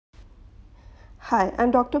Hi,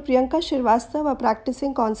 I'm Dr. Priyanka Shrivastava, a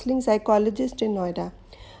practicing counseling psychologist in Noida.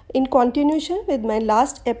 In continuation with my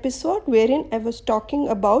last episode, wherein I was talking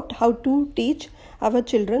about how to teach our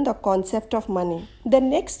children the concept of money. The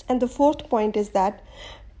next and the fourth point is that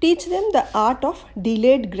teach them the art of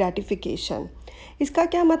delayed gratification. इसका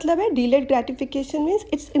क्या मतलब है? Delayed gratification means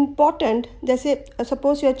it's important. जैसे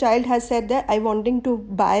suppose your child has said that I wanting to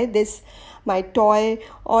buy this my toy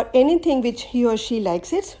or anything which he or she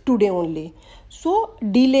likes, it's today only. So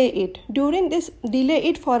delay it. During this, delay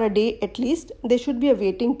it for a day at least. There should be a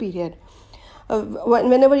waiting period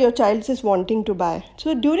whenever your child is wanting to buy.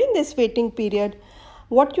 So during this waiting period,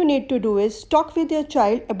 what you need to do is talk with your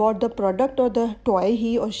child about the product or the toy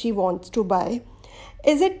he or she wants to buy.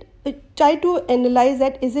 Is it try to analyze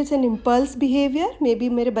that is it an impulse behavior? Maybe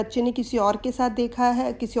मेरे बच्चे ने किसी और के साथ देखा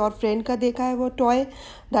है, किसी और friend का देखा है वो toy.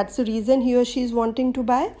 That's the reason he or she is wanting to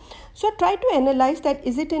buy. So try to analyze that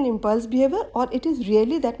is it an impulse behavior or it is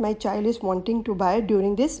really that my child is wanting to buy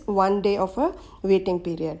during this one day of a waiting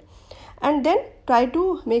period. And then try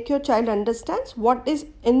to make your child understands what is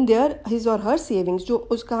in their his or her savings. जो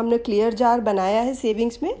उसका हमने clear jar बनाया है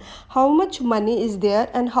savings में, how much money is there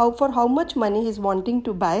and how much money he is wanting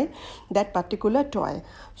to buy that particular toy.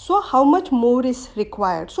 So how much more is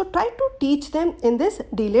required. So try to teach them in this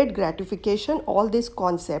delayed gratification all these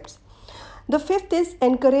concepts. The fifth is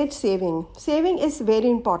encourage saving. Saving is very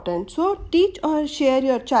important. So teach or share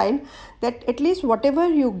your child that at least whatever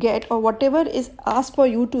you get or whatever is asked for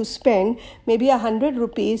you to spend, maybe 100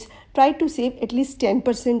 rupees, try to save at least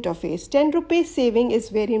 10% of it. 10 rupees saving is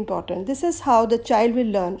very important. This is how the child will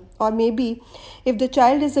learn. Or maybe if the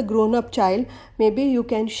child is a grown-up child, maybe you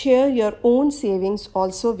can share your own savings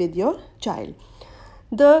also with your child.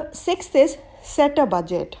 The sixth is set a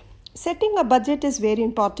budget. Setting a budget is very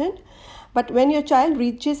important. But when your child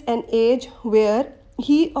reaches an age where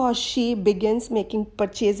he or she begins making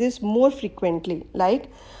purchases more frequently, like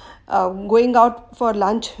going out for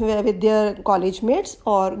lunch with their college mates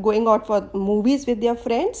or going out for movies with their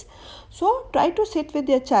friends, so try to sit with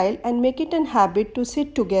your child and make it a habit to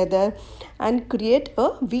sit together and create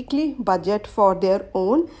a weekly budget for their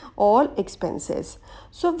own all expenses.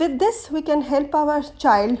 So with this we can help our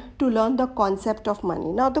child to learn the concept of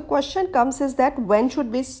money. Now the question comes is that when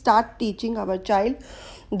should we start teaching our child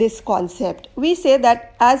this concept? We say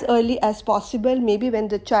that as early as possible, maybe when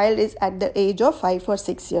the child is at the age of 5 or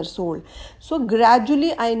 6 years old. So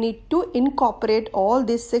gradually I need to incorporate all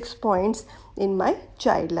these 6 points in my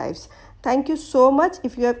child lives. Thank you so much.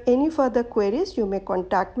 If you have any further queries, you may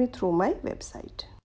contact me through my website.